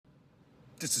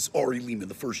This is Ari Lehman,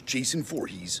 the first Jason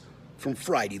Voorhees from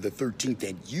Friday the 13th,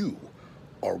 and you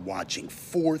are watching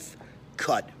Fourth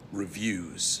Cut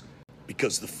Reviews.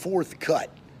 Because the fourth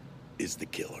cut is the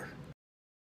killer.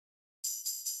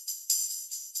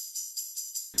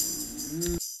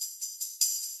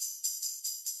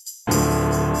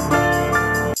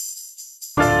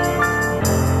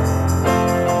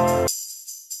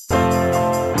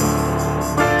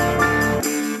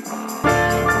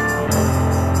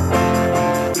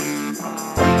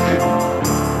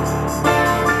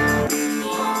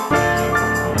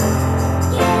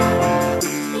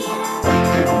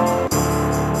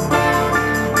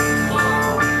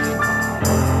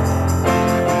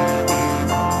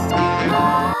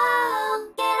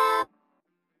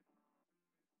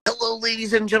 Hello,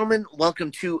 ladies and gentlemen.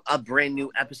 Welcome to a brand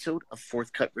new episode of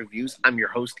Fourth Cut Reviews. I'm your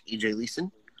host, EJ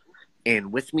Leeson.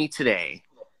 And with me today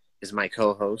is my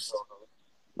co-host,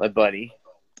 my buddy,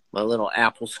 my little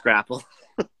apple scrapple,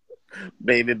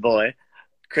 baby boy,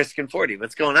 Chris Conforti.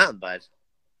 What's going on, bud?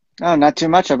 Oh, not too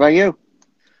much. How about you?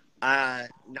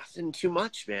 Nothing too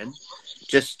much, man.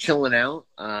 Just chilling out.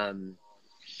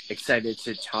 Excited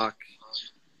to talk.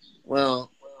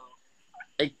 Well,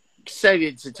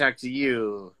 excited to talk to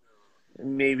you.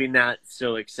 Maybe not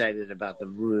so excited about the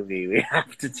movie we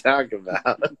have to talk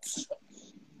about.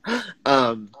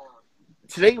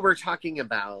 Today we're talking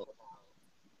about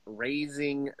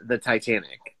Raising the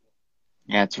Titanic.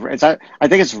 Yeah, I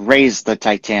think it's Raise the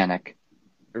Titanic.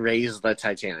 Raise the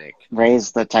Titanic.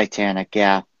 Raise the Titanic,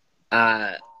 yeah.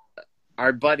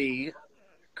 Our buddy,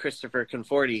 Christopher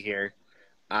Conforti here,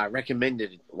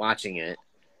 recommended watching it.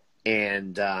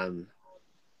 And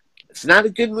it's not a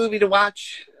good movie to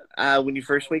watch when you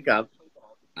first wake up.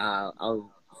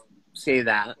 I'll say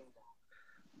that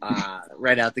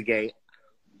right out the gate.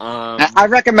 I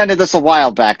recommended this a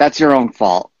while back. That's your own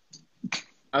fault.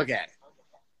 Okay.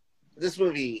 This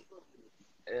movie,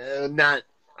 not,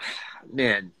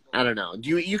 man, I don't know.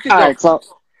 You could go All right,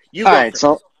 first.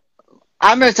 So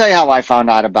I'm going to tell you how I found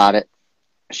out about it.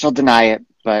 She'll deny it,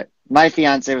 but my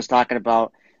fiance was talking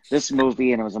about this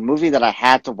movie, and it was a movie that I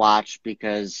had to watch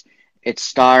because it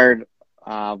starred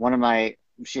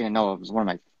she didn't know it was one of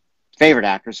my favorite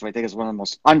actors, so I think it's one of the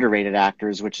most underrated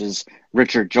actors, which is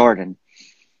Richard Jordan.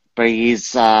 But he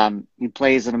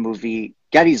plays in a movie,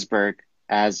 Gettysburg,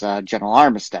 as General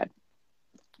Armistead.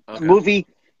 Okay. A movie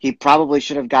he probably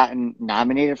should have gotten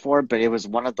nominated for, but it was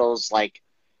one of those, like,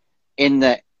 in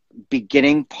the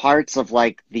beginning parts of,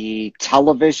 like, the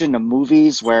television of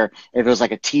movies where if it was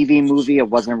like a TV movie, it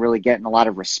wasn't really getting a lot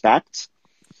of respect.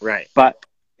 Right. But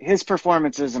his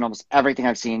performances in almost everything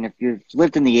I've seen, if you've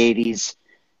lived in the 80s,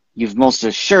 you've most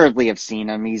assuredly have seen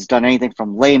him. He's done anything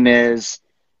from Les Mis,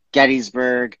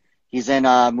 Gettysburg. He's in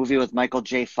a movie with Michael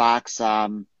J. Fox.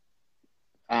 What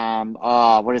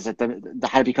is it? The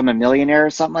How to Become a Millionaire or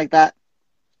something like that?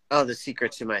 Oh, The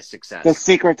Secret to My Success. The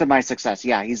Secret to My Success.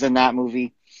 Yeah, he's in that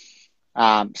movie.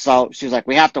 So she was like,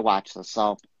 we have to watch this.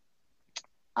 So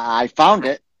I found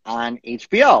it on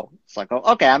HBO. It's like,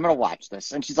 oh, okay, I'm going to watch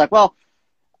this. And she's like, well,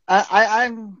 I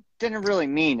didn't really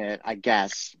mean it, I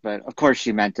guess. But of course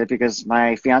she meant it because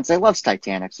my fiance loves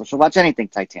Titanic. So she'll watch anything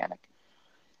Titanic.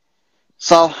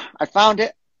 So I found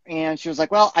it. And she was like,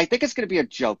 well, I think it's going to be a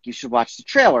joke. You should watch the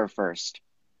trailer first.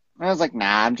 And I was like,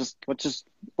 nah, we'll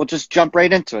just jump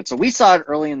right into it. So we saw it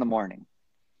early in the morning.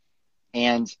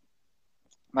 And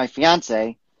my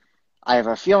fiance, I have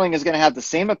a feeling, is going to have the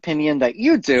same opinion that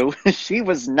you do. She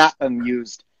was not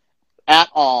amused at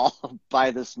all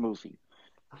by this movie.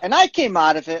 And I came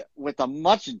out of it with a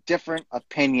much different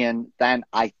opinion than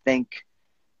I think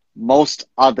most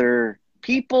other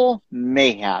people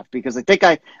may have, because I think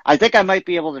I might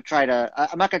be able to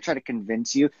I'm not going to try to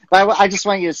convince you, but I just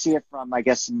want you to see it from, I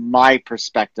guess, my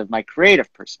perspective, my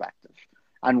creative perspective,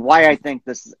 on why I think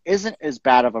this isn't as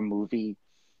bad of a movie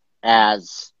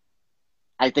as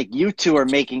I think you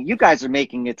guys are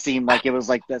making it seem like it was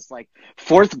like this, like,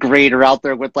 fourth grader out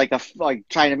there with like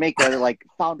trying to make a like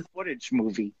found footage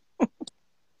movie.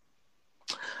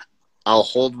 I'll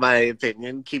hold my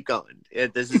opinion. Keep going.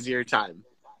 This is your time.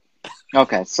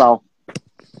 Okay, so,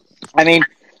 I mean,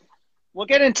 we'll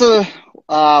get into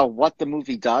what the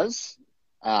movie does,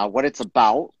 what it's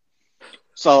about.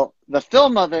 So the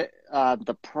film of it,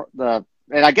 and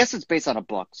I guess it's based on a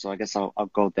book, so I guess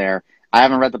I'll go there. I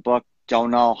haven't read the book,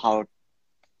 don't know how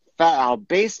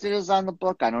based it is on the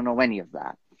book. I don't know any of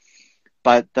that.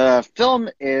 But the film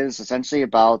is essentially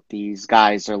about these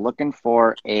guys. They're looking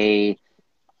for a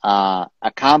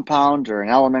compound or an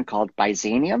element called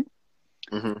byzanium.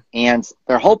 Mm-hmm. And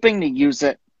they're hoping to use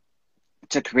it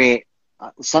to create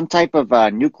some type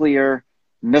of nuclear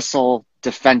missile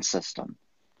defense system.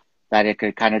 that it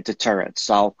could kind of deter it.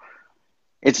 So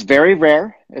it's very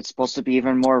rare. It's supposed to be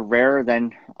even more rare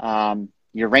than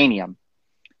uranium.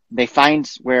 They find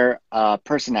where a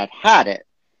person had it,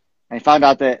 and they found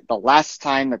out that the last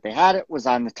time that they had it was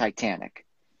on the Titanic.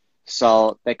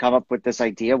 So they come up with this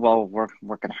idea, well, we're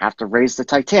going to have to raise the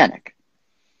Titanic.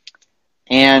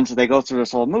 And they go through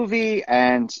this whole movie,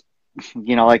 and,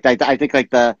 you know, like I think like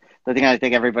the thing I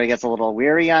think everybody gets a little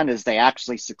weary on is they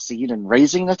actually succeed in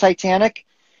raising the Titanic.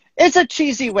 It's a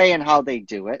cheesy way in how they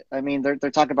do it. I mean, they're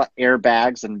talking about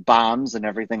airbags and bombs and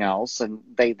everything else, and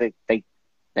they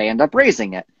end up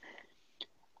raising it.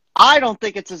 I don't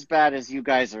think it's as bad as you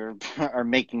guys are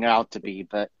making it out to be,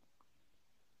 but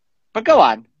go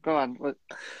on.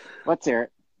 Let's hear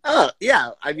it. Oh,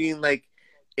 yeah. I mean, like,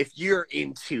 if you're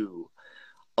into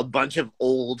a bunch of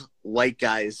old white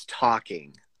guys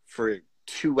talking for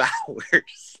 2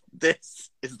 hours, this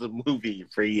is the movie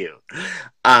for you.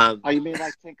 Oh, you mean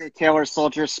like Tinker Tailor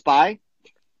Soldier Spy?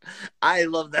 I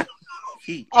love that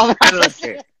movie. Oh, I don't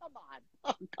care.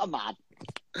 Come on.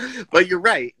 But you're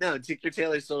right. No, Tinker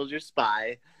Tailor Soldier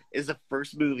Spy is the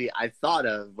first movie I thought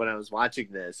of when I was watching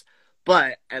this.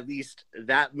 But at least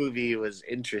that movie was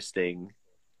interesting.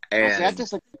 And I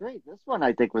disagree. This one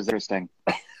I think was interesting.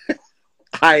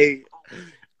 I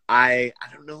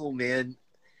don't know, man.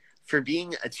 For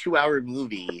being a 2-hour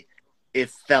movie, it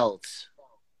felt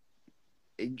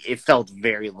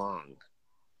very long.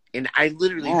 And I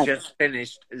literally just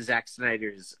finished Zack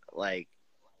Snyder's like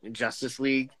Justice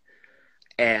League,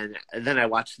 and then I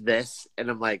watched this, and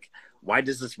I'm like, why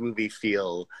does this movie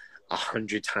feel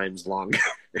 100 times longer?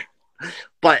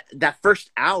 But that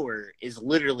first hour is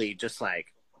literally just like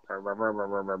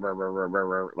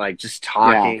just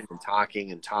talking and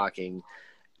talking and talking,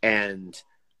 and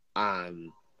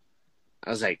I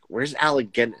was like, where's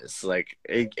Alec Guinness? Like,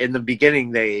 in the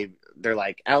beginning, they're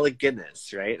like, Alec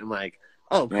Guinness, right? I'm like,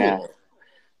 oh, cool. Yeah.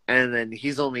 And then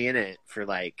he's only in it for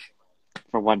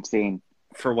one scene.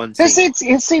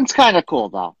 His scene's kind of cool,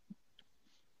 though.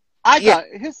 I thought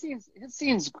his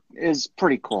scenes is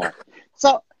pretty cool.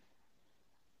 So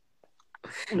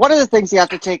one of the things you have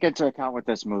to take into account with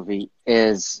this movie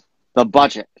is the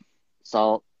budget.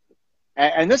 So,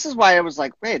 and this is why I was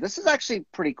like, hey, this is actually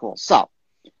pretty cool. So,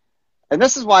 and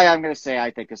this is why I'm going to say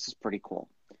I think this is pretty cool.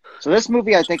 So this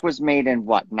movie, I think, was made in,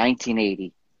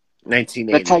 1980?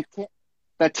 1980.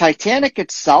 The Titanic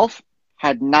itself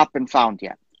had not been found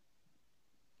yet.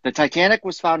 The Titanic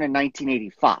was found in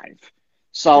 1985.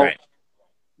 So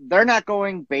they're not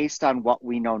going based on what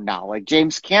we know now. Like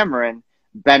James Cameron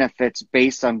benefits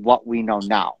based on what we know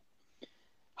now.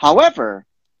 However,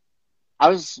 I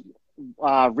was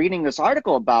reading this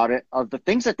article about it, of the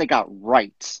things that they got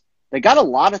right. They got a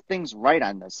lot of things right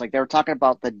on this. Like they were talking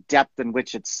about the depth in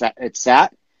which it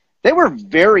sat. They were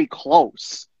very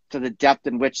close to the depth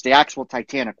in which the actual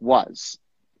Titanic was.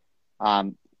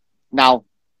 Now,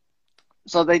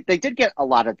 so they did get a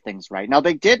lot of things right. Now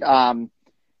they did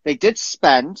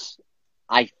spend,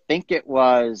 I think it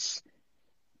was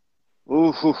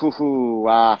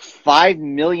 $5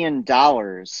 million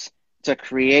to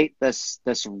create this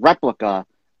replica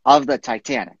of the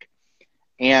Titanic.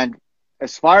 And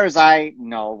as far as I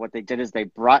know, what they did is they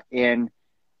brought in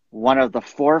one of the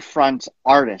forefront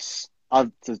artists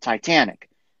of the Titanic,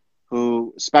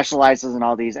 who specializes in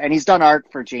all these, and he's done art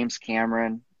for James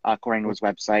Cameron, according to his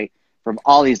website, from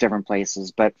all these different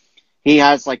places. But he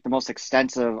has like the most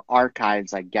extensive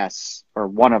archives, I guess, or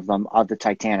one of them, of the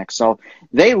Titanic. So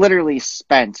they literally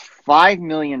spent $5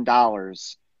 million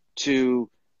to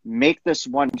make this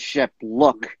one ship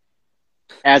look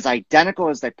as identical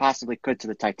as they possibly could to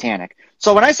the Titanic.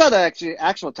 So when I saw the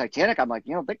actual Titanic, I'm like,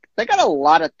 they got a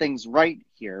lot of things right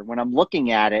here when I'm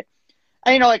looking at it.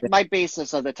 And, like my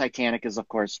basis of the Titanic is, of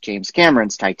course, James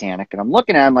Cameron's Titanic. And I'm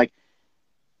looking at it, I'm like,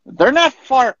 they're not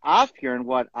far off here in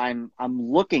what I'm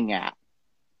looking at.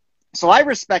 So I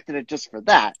respected it just for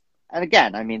that. And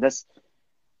again, I mean,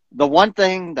 the one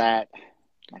thing that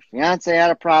my fiance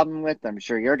had a problem with, I'm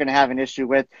sure you're going to have an issue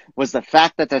with, was the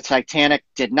fact that the Titanic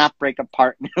did not break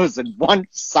apart and it was in one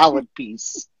solid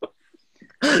piece.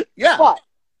 Yeah. But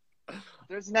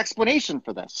there's an explanation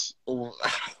for this.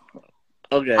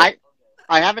 Okay.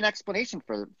 I have an explanation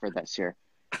for this here.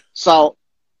 So,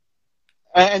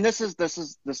 and this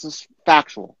is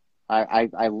factual.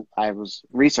 I was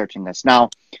researching this.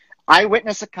 Now,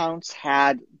 eyewitness accounts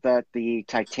had that the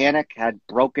Titanic had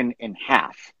broken in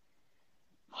half.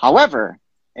 However,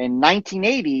 in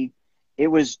 1980, it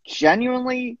was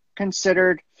genuinely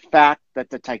considered fact that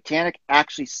the Titanic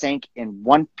actually sank in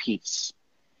one piece.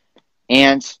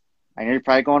 And I know you're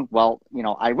probably going, well,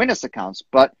 eyewitness accounts,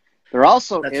 but there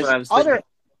also is other.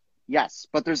 Yes,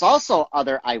 but there's also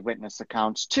other eyewitness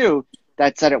accounts too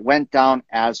that said it went down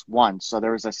as one. So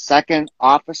there was a second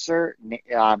officer.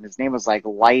 His name was like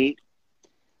Lightholt,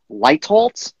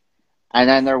 and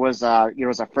then there was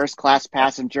a first class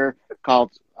passenger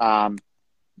called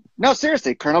no,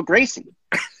 seriously, Colonel Gracie.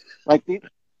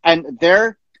 And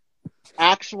their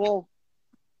actual,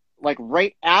 like,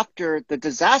 right after the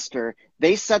disaster,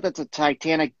 they said that the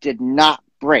Titanic did not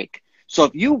break. So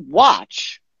if you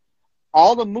watch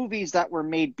all the movies that were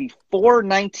made before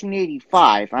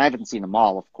 1985, I haven't seen them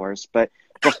all, of course, but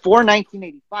before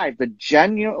 1985,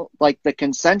 the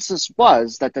consensus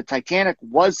was that the Titanic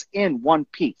was in one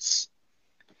piece.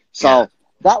 So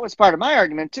that was part of my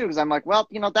argument too, because I'm like, well,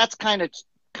 that's kind of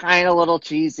a little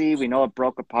cheesy. We know it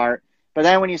broke apart, but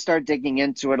then when you start digging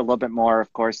into it a little bit more,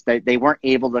 of course, they weren't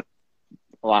able to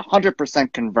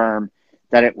 100% confirm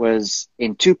that it was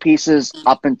in two pieces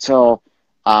up until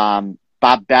Bob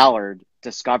Ballard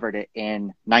discovered it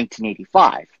in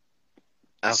 1985.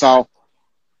 Okay. So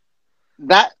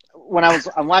that when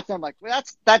I'm watching, I'm like, well,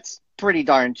 that's pretty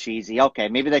darn cheesy. Okay,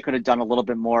 maybe they could have done a little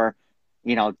bit more,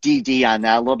 DD on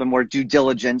that, a little bit more due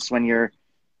diligence when you're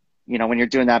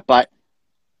doing that. But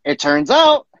it turns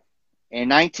out in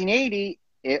 1980,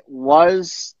 it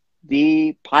was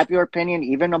the popular opinion,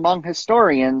 even among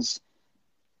historians,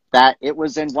 that it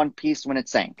was in one piece when it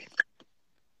sank.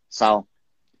 So,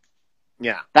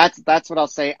 yeah, that's what I'll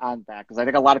say on that, because I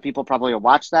think a lot of people probably will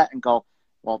watch that and go,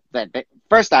 well,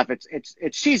 first off, it's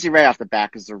cheesy right off the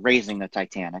bat because they're raising the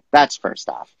Titanic. That's first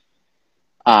off.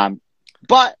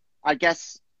 But I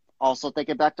guess also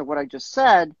thinking back to what I just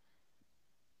said,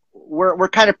 we're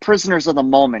kind of prisoners of the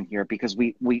moment here, because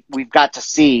we've got to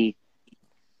see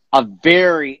a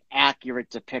very accurate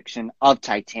depiction of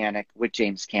Titanic with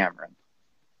James Cameron.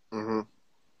 Mm-hmm.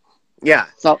 Yeah.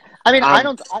 So, I mean, I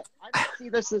don't see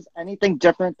this as anything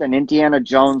different than Indiana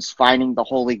Jones finding the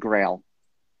Holy Grail.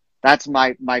 That's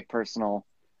my personal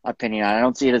opinion. I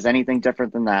don't see it as anything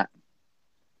different than that.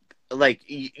 Like,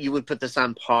 you would put this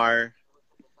on par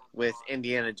with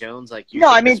Indiana Jones? Like,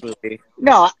 this movie?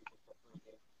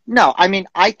 No, I mean,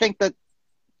 I think that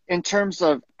in terms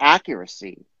of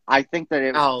accuracy, I think that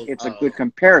it's a good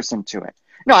comparison to it.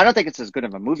 No, I don't think it's as good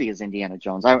of a movie as Indiana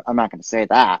Jones. I'm not going to say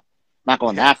that. I'm not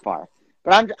going that far.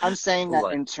 But I'm saying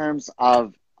that in terms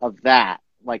of that,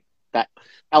 like that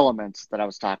elements that I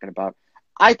was talking about,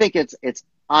 I think it's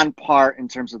on par in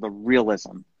terms of the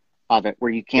realism of it,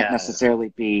 where you can't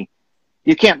necessarily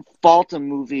you can't fault a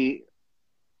movie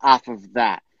off of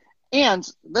that. And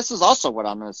this is also what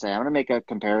I'm going to say. I'm going to make a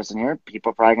comparison here.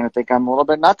 People are probably going to think I'm a little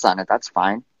bit nuts on it. That's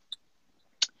fine.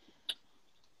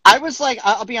 I was like,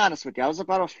 I'll be honest with you. I was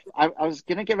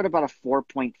going to give it about a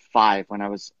 4.5 when I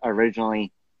was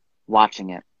originally watching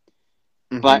it.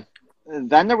 Mm-hmm. But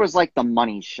then there was like the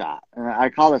money shot. And I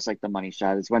call this like the money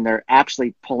shot, is when they're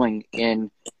actually pulling in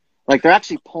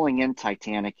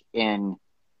Titanic in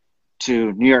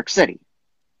to New York City.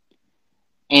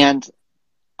 And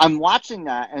I'm watching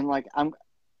that, and like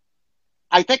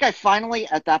I think I finally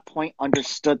at that point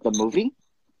understood the movie,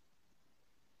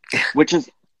 which is,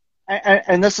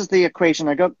 and this is the equation.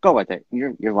 I go with it.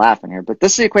 You're laughing here, but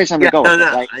this is the equation I'm gonna go with.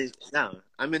 Right?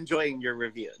 I'm enjoying your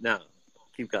review. No,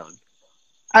 keep going.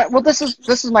 Well, this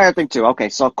is my other thing too. Okay,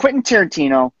 so Quentin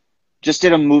Tarantino just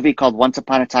did a movie called Once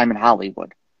Upon a Time in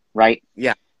Hollywood, right?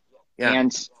 Yeah.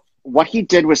 And what he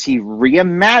did was he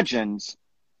reimagined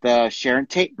the Sharon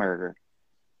Tate murder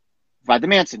by the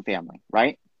Manson family,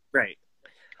 right? Right.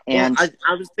 And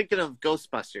I was thinking of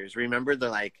Ghostbusters. Remember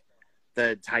the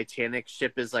Titanic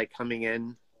ship is like coming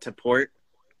in to port?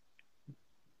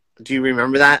 Do you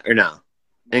remember that or no?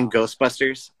 In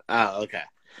Ghostbusters? Oh, okay.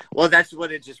 Well, that's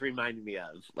what it just reminded me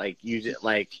of. Like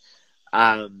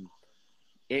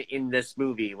in this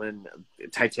movie when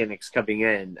Titanic's coming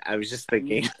in, I was just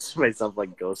thinking to myself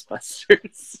like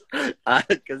Ghostbusters,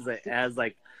 because it has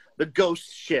like the ghost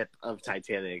ship of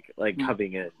Titanic like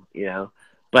coming in,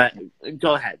 But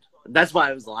go ahead. That's why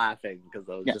I was laughing, because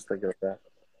I was just thinking of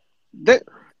that.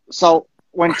 So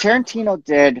when Tarantino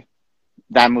did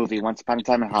that movie, Once Upon a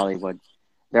Time in Hollywood,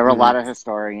 there were a lot of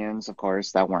historians, of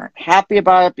course, that weren't happy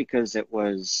about it because it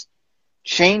was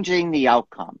changing the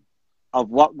outcome of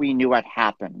what we knew had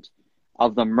happened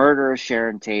of the murder of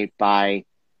Sharon Tate by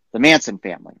the Manson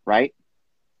family, right?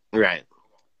 Right.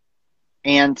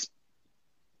 And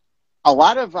a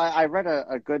lot of, I read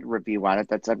a good review on it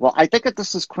that said, well, I think that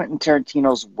this is Quentin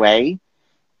Tarantino's way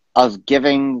of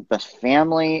giving the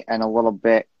family and a little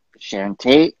bit Sharon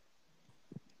Tate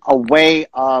a way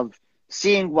of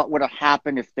seeing what would have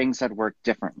happened if things had worked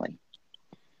differently.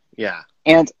 Yeah.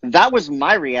 And that was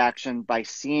my reaction by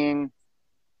seeing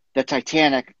the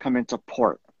Titanic come into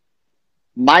port.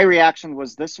 my reaction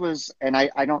was this was, and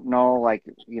I don't know, like,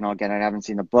 again, I haven't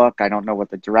seen the book. I don't know what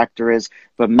the director is,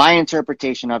 but my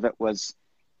interpretation of it was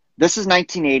this is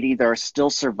 1980. There are still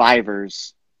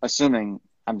survivors,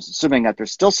 I'm assuming that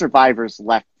there's still survivors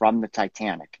left from the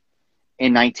Titanic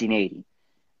in 1980.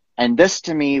 And this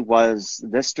to me was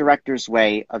this director's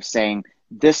way of saying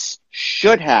this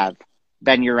should have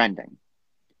been your ending.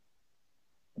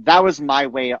 That was my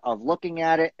way of looking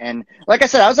at it. And like I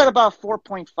said, I was at about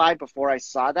 4.5 before I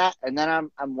saw that. And then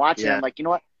I'm watching, I'm like, you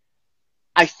know what?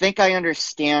 I think I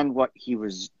understand what he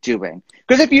was doing.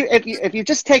 Because if you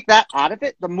just take that out of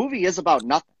it, the movie is about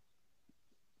nothing.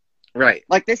 Right.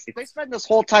 Like they spend this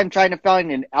whole time trying to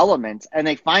find an element and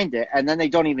they find it and then they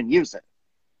don't even use it.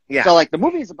 Yeah. So like the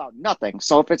movie is about nothing.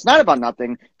 So if it's not about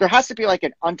nothing, there has to be like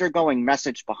an undergoing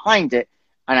message behind it.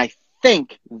 And I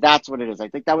think that's what it is. I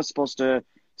think that was supposed to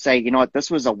say, you know what,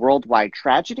 this was a worldwide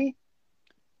tragedy,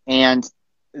 and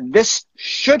this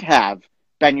should have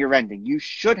been your ending. You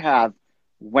should have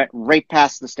went right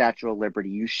past the Statue of Liberty.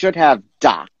 You should have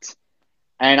docked.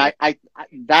 And I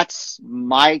that's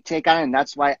my take on it, and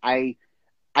that's why I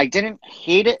didn't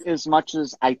hate it as much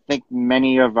as I think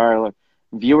many of our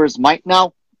viewers might.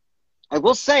 Now, I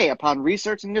will say, upon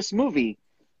researching this movie,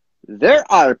 there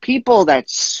are people that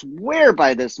swear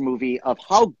by this movie of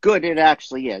how good it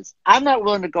actually is. I'm not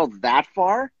willing to go that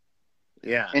far.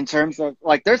 Yeah. In terms of,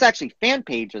 like, there's actually fan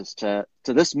pages to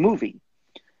this movie.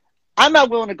 I'm not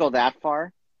willing to go that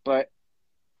far, but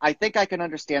I think I can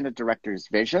understand the director's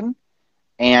vision.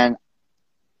 And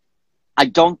I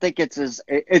don't think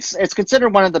it's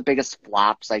considered one of the biggest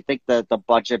flops. I think the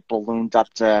budget ballooned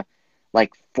up to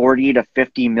like $40 to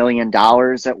 $50 million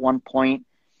at one point.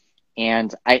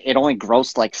 And it only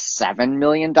grossed like $7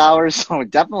 million, so it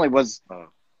definitely was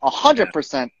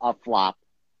 100% a flop.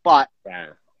 But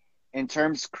in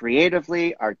terms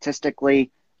creatively,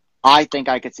 artistically, I think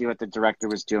I could see what the director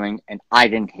was doing, and I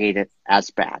didn't hate it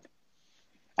as bad.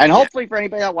 And hopefully for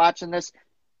anybody that's watching this,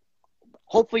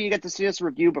 hopefully you get to see this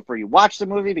review before you watch the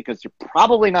movie, because you're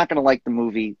probably not going to like the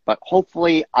movie, but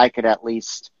hopefully I could at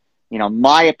least,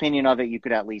 my opinion of it, you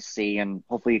could at least see, and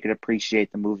hopefully you could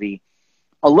appreciate the movie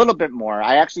a little bit more.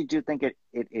 I actually do think it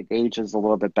ages a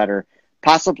little bit better,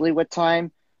 possibly with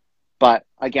time. But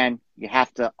again, you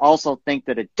have to also think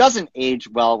that it doesn't age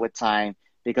well with time,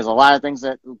 because a lot of things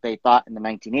that they thought in the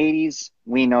 1980s,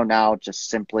 we know now just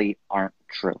simply aren't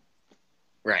true.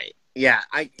 Right. Yeah,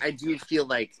 I do feel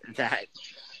like that,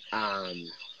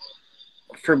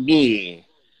 for me,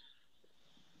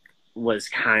 was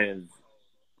kind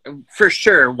of, for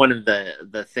sure, one of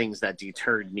the things that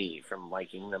deterred me from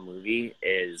liking the movie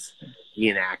is the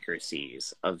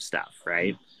inaccuracies of stuff,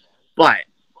 right? But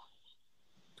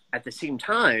at the same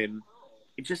time,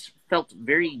 it just felt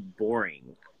very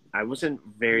boring. I wasn't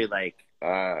very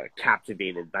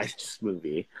captivated by this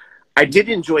movie. I did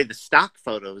enjoy the stock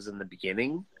photos in the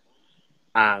beginning.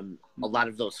 A lot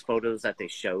of those photos that they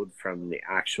showed from the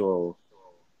actual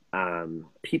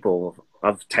people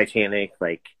of Titanic,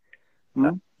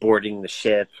 boarding the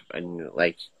ship, and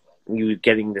you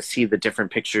getting to see the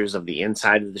different pictures of the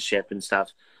inside of the ship and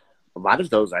stuff. A lot of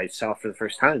those I saw for the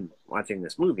first time watching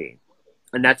this movie,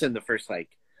 and that's in the first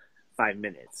 5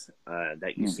 minutes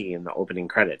that you see in the opening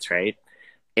credits, right?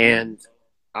 And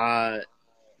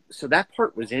so that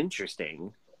part was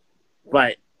interesting,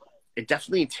 but it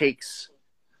definitely takes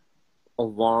a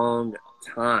long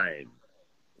time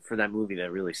for that movie to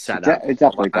really set up. It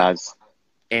definitely does.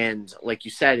 And like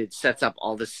you said, it sets up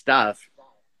all this stuff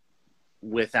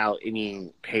without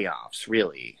any payoffs,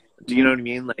 really. Do you know what I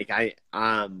mean?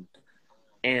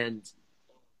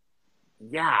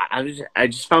 I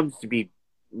just found it to be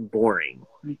boring.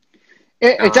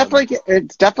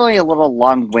 It's definitely a little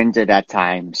long-winded at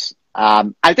times.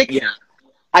 I think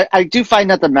I do find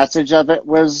that the message of it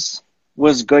was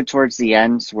good towards the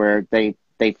end, where they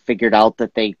figured out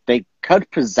that they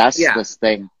could possess this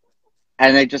thing,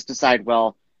 and they just decide,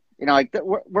 well,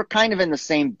 we're kind of in the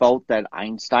same boat that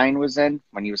Einstein was in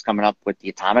when he was coming up with the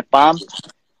atomic bomb,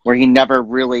 where he never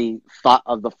really thought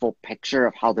of the full picture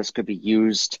of how this could be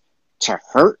used to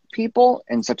hurt people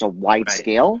in such a wide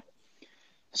scale.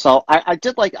 So I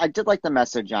did like the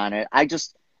message on it. I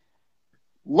just,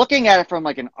 looking at it from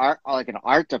an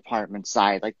art department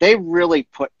side, they really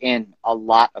put in a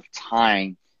lot of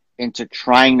time into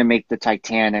trying to make the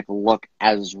Titanic look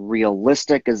as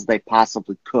realistic as they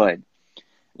possibly could.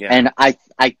 Yeah. And I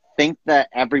think that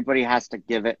everybody has to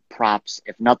give it props,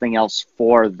 if nothing else,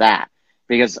 for that.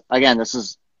 Because, again, this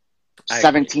is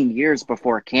 17 years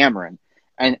before Cameron.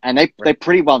 And they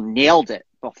pretty well nailed it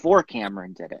before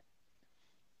Cameron did it.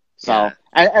 So,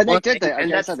 and they did that.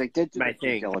 Like I said, they did do the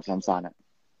due diligence on it.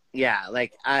 yeah,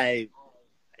 like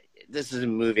this is a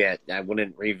movie I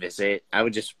wouldn't revisit. I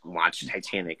would just watch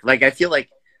Titanic. Like, I feel like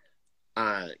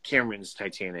Cameron's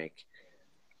Titanic,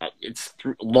 it's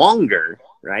longer,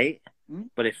 right?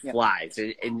 But it Yeah. flies,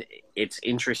 and it's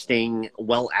interesting,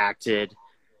 well acted,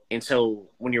 and so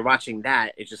when you're watching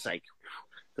that, it's just like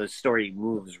the story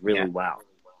moves really well.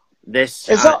 This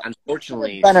It's all,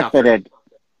 unfortunately benefited.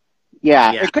 suffered.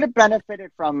 Yeah, Yeah, it could have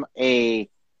benefited from a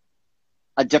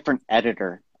different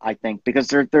editor, I think, because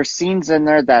there's scenes in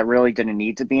there that really didn't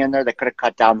need to be in there. They could have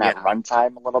cut down that yeah,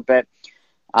 runtime a little bit.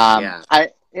 yeah,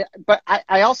 But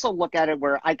I also look at it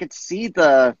where I could see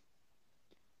the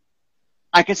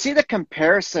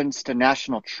comparisons to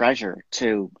National Treasure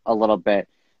too a little bit,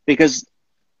 because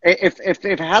if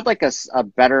it had like a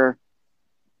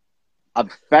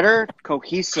better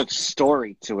cohesive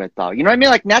story to it, though, you know what I mean?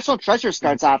 Like National Treasure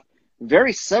starts off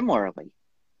very similarly.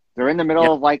 They're in the yeah,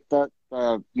 middle of like the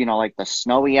like the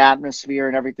snowy atmosphere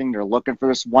and everything. They're looking for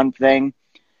this one thing.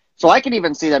 So I can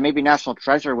even see that maybe National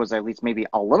Treasure was at least maybe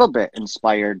a little bit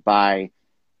inspired by,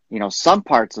 some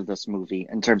parts of this movie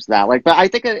in terms of that. Like, but I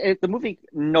think the movie,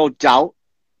 no doubt,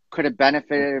 could have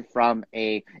benefited from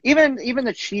even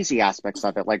the cheesy aspects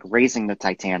of it, like raising the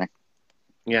Titanic.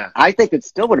 yeah. I think it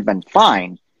still would have been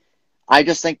fine. I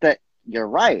just think that you're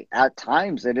right. At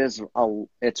times,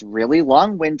 it's really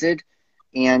long winded,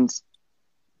 and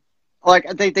like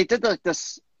they did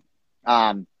this.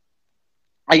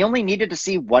 I only needed to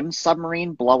see one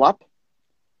submarine blow up.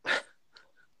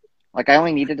 Like I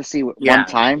only needed to see one Yeah.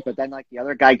 time, but then like the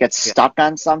other guy gets Yeah. stuck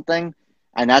on something,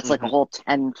 and that's like a Hmm. whole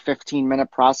 10-15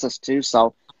 minute process too.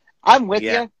 So I'm with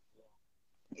Yeah. you.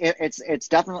 It's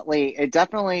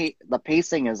definitely the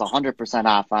pacing is 100%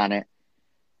 off on it.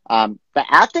 The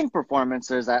acting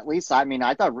performances, at least, I mean,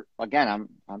 I thought, again,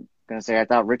 I'm gonna say I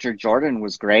thought Richard Jordan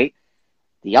was great.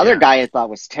 The other Yeah. guy I thought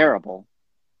was terrible.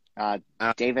 Uh,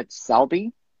 Uh, David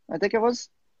Selby, I think it was.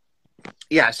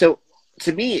 yeah. So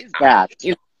to me, He's bad.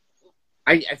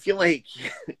 I feel like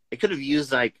it could have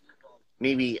used like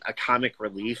maybe a comic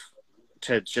relief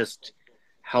to just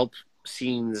help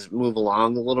scenes move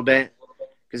along a little bit,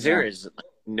 because Yeah. there is like,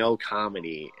 no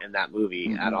comedy in that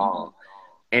movie at Mm-mm. all,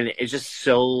 and it's just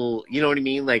so, you know what I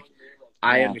mean. Like,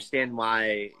 I Yeah. understand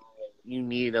why you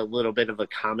need a little bit of a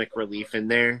comic relief in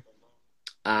there,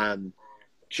 um,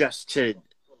 just to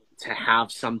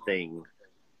have something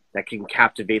that can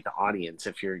captivate the audience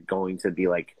if you're going to be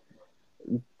like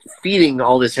feeding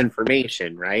all this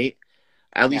information, right?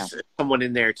 At Yeah. least someone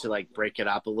in there to like break it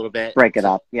up a little bit Break it to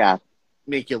up. Yeah.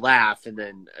 make you laugh, and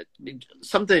then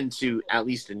something to at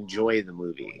least enjoy the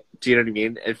movie. Do you know what I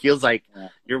mean? It feels like Yeah.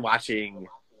 you're watching,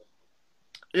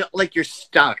 like you're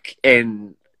stuck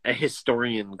in a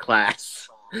historian class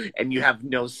and you have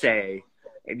no say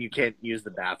and you can't use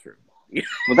the bathroom.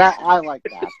 Well, I like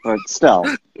that, but still,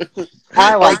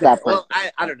 I like that. Well,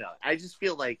 I don't know. I just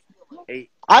feel like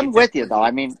I'm it's a with you though.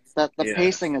 I mean, the yeah,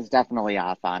 pacing is definitely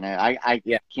off on it. I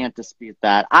yeah, can't dispute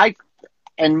that.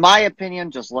 In my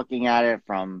opinion, just looking at it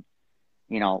from,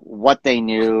 what they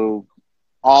knew,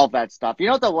 all that stuff.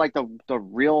 The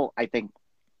real, I think,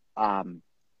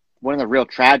 one of the real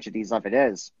tragedies of it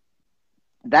is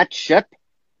that ship.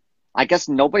 I guess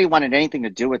nobody wanted anything to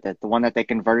do with it. The one that they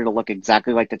converted to look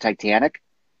exactly like the Titanic.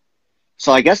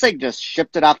 So I guess they just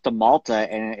shipped it off to Malta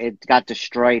and it got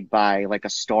destroyed by like a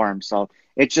storm. So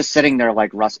it's just sitting there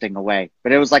like rusting away.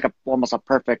 But it was like almost a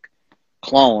perfect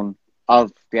clone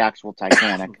of the actual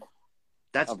Titanic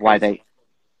that's of why crazy.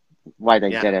 they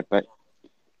Yeah. did it. But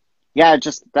yeah, it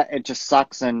just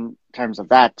sucks in terms of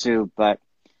that too. But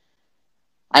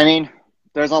I mean,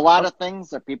 there's a lot of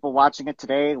things that people watching it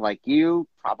today, like you,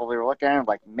 probably were looking at it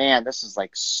like, man, this is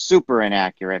like super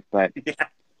inaccurate. But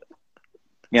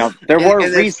there were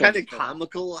And it's kind reasons. of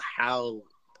comical how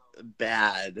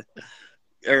bad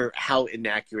or how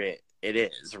inaccurate it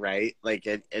is, right? Like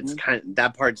it's kind of,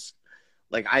 that part's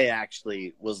like, I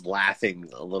actually was laughing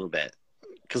a little bit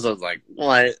because I was like,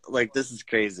 what? Like, this is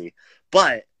crazy.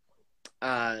 But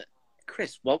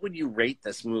Chris, what would you rate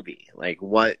this movie? Like,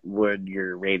 what would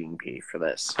your rating be for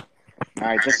this? All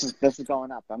right, this is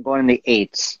going up. I'm going in the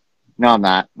eights. No, I'm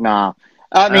not. No,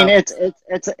 I mean Oh,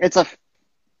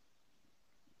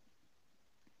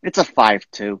 it's a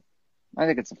 5.2. I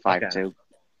think it's a okay. 5.2.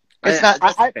 It's not.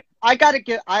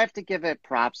 I have to give it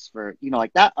props for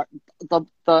like that.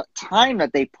 The time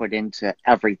that they put into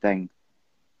everything,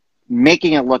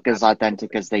 making it look as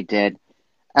authentic as they did,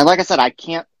 and like I said, I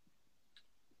can't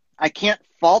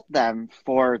fault them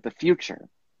for the future.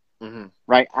 Mm-hmm.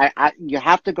 Right? You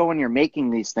have to go when you're making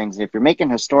these things. If you're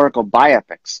making historical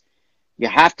biopics, you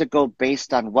have to go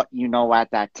based on what you know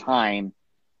at that time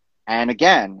And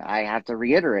again, I have to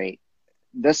reiterate,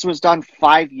 this was done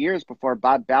 5 years before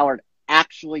Bob Ballard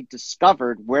actually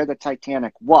discovered where the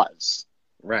Titanic was.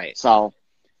 Right. So,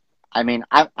 I mean,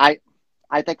 I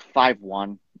think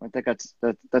 5-1. I think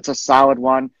that's a solid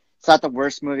one. It's not the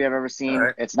worst movie I've ever seen.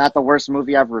 Right. It's not the worst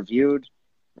movie I've reviewed.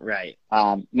 Right.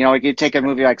 If you take a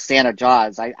movie like Santa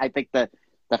Jaws, I think the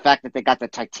fact that they got the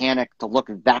Titanic to look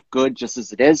that good just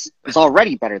as it is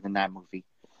already better than that movie.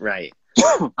 Right.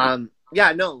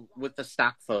 Yeah, no, with the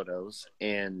stock photos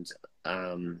and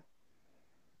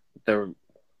the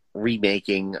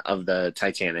remaking of the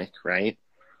Titanic, right?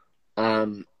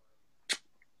 I'm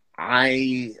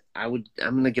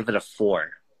gonna give it a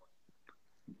 4.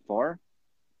 4?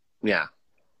 Yeah.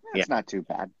 That's not too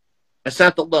bad. It's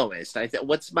not the lowest.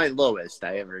 What's my lowest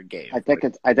I ever gave? I think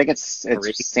it's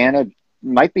 3? Santa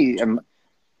might be.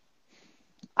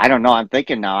 I don't know. I'm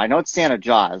thinking now. I know it's Santa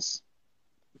Jaws,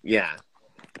 Yeah.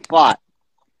 but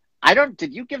I don't.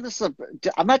 Did you give this a?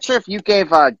 I'm not sure if you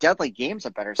gave Deadly Games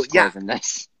a better score than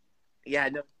this. Yeah.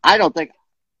 No. I don't think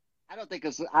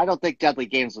Deadly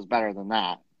Games was better than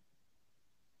that.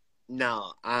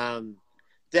 No.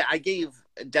 I gave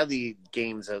Deadly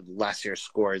Games a lesser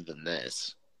score than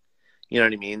this. You know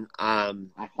what I mean?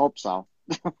 I hope so.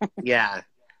 Yeah.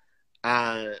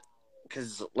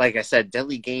 Because, like I said,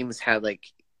 Deadly Games had like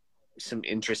some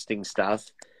interesting stuff,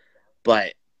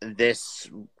 but this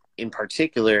in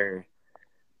particular,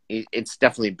 it's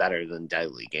definitely better than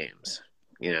Deadly Games.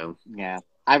 You know? Yeah,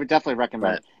 I would definitely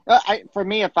recommend it. For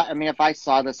me, if I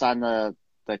saw this on the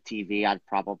TV, I'd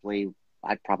probably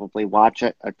watch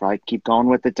it. I'd probably keep going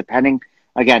with it, depending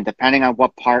on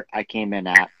what part I came in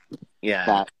at. Yeah.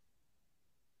 But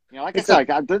like I said,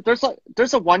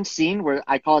 there's a one scene where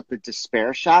I call it the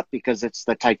despair shot because it's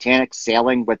the Titanic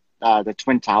sailing with the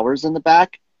Twin Towers in the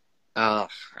back. Oh,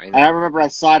 and I remember I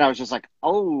saw it. I was just like,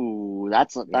 oh,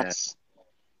 that's a lot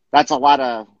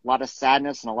of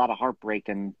sadness and a lot of heartbreak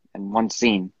in one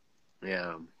scene.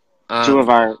 Yeah. 2 of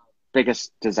our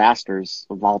biggest disasters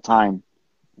of all time.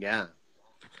 Yeah.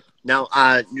 Now,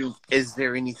 is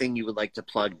there anything you would like to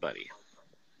plug, buddy?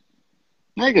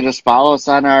 You can just follow us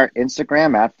on our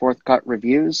Instagram at Fourth Cut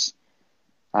Reviews.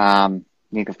 You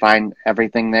can find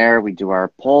everything there. We do our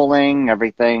polling,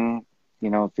 everything.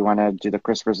 If you want to do the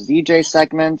Chris versus EJ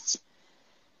segments,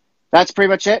 that's pretty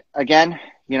much it. Again,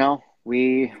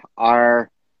 we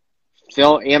are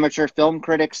amateur film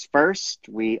critics first.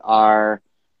 We are,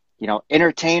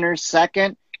 entertainers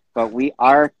second, but we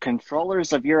are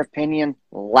controllers of your opinion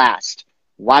last.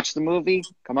 Watch the movie,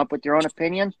 come up with your own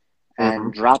opinion,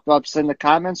 and drop us in the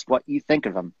comments what you think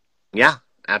of them. Yeah,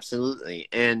 absolutely.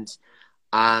 And,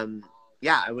 I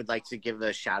would like to give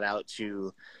a shout out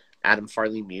to Adam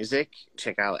Farley Music.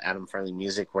 Check out Adam Farley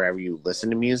Music wherever you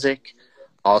listen to music.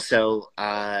 Also,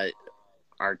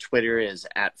 our Twitter is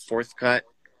at Fourth Cut.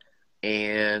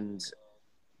 And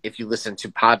if you listen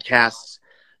to podcasts,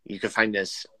 you can find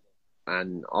us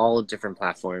on all different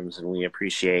platforms, and we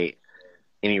appreciate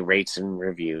any rates and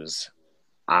reviews.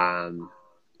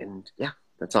 And yeah,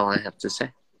 that's all I have to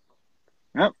say.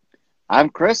 Yep. I'm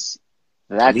Chris.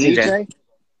 That's EJ.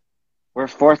 We're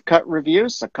Fourth Cut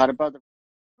Reviews, a cut above the